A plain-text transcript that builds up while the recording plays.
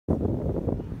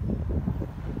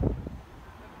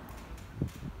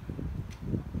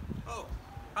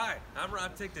Hi, I'm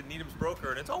Rob Ticktin, Needham's broker,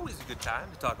 and it's always a good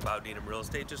time to talk about Needham real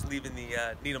estate, just leaving the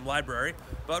Needham library.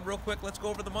 But real quick, let's go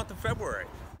over the month of February.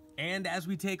 And as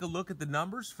we take a look at the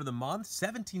numbers for the month,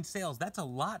 17 sales, that's a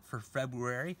lot for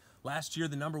February. Last year,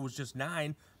 the number was just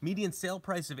 9. Median sale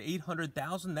price of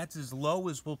 $800,000, that's as low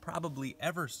as we'll probably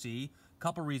ever see.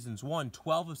 Couple reasons. One,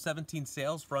 12 of 17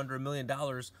 sales for under $1 million,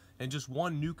 and just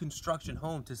one new construction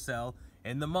home to sell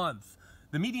in the month.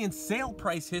 The median sale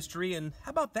price history, and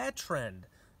how about that trend?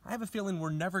 I have a feeling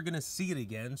we're never going to see it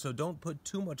again, so don't put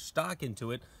too much stock into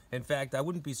it. In fact, I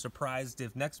wouldn't be surprised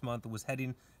if next month was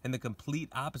heading in the complete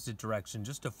opposite direction,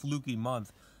 just a fluky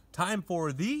month. Time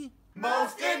for the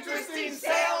most interesting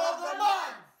sale of the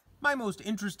month! My most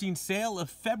interesting sale of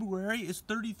February is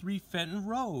 33 Fenton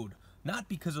Road. Not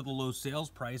because of the low sales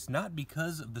price, not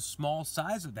because of the small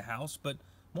size of the house, but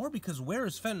more because where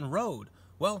is Fenton Road?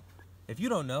 Well, if you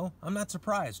don't know, I'm not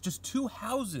surprised. Just 2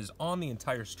 houses on the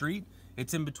entire street.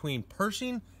 It's in between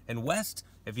Pershing and West.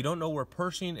 If you don't know where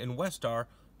Pershing and West are,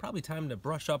 probably time to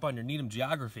brush up on your Needham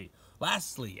geography.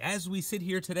 Lastly, as we sit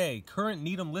here today, current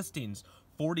Needham listings,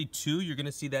 42. You're going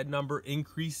to see that number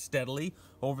increase steadily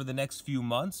over the next few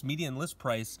months. Median list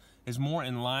price is more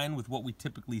in line with what we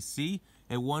typically see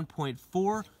at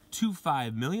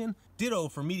 $1.425 million. Ditto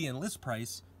for median list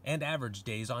price and average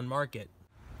days on market.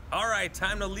 All right,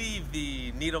 time to leave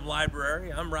the Needham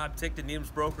library. I'm Rob Ticktin,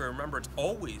 Needham's broker. Remember, it's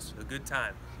always a good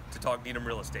time to talk Needham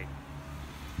real estate.